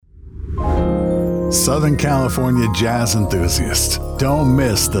Southern California jazz enthusiasts, don't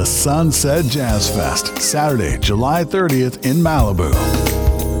miss the Sunset Jazz Fest, Saturday, July 30th in Malibu.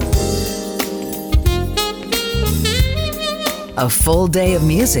 A full day of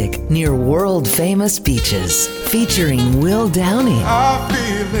music near world-famous beaches, featuring Will Downey. I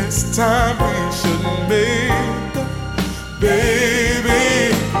feel it's time we should make up,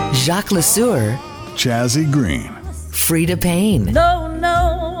 baby. Jacques Lesueur. Jazzy Green. Frida Payne. No,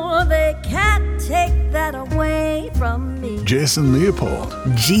 they can't take that away from me. Jason Leopold.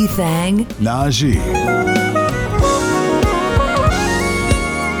 G Thang. Najee.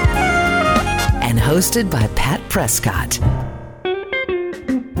 And hosted by Pat Prescott.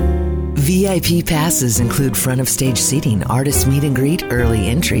 VIP passes include front-of-stage seating, artist meet and greet, early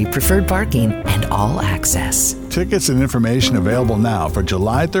entry, preferred parking, and all access. Tickets and information available now for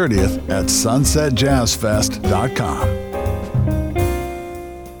July 30th at sunsetjazzfest.com.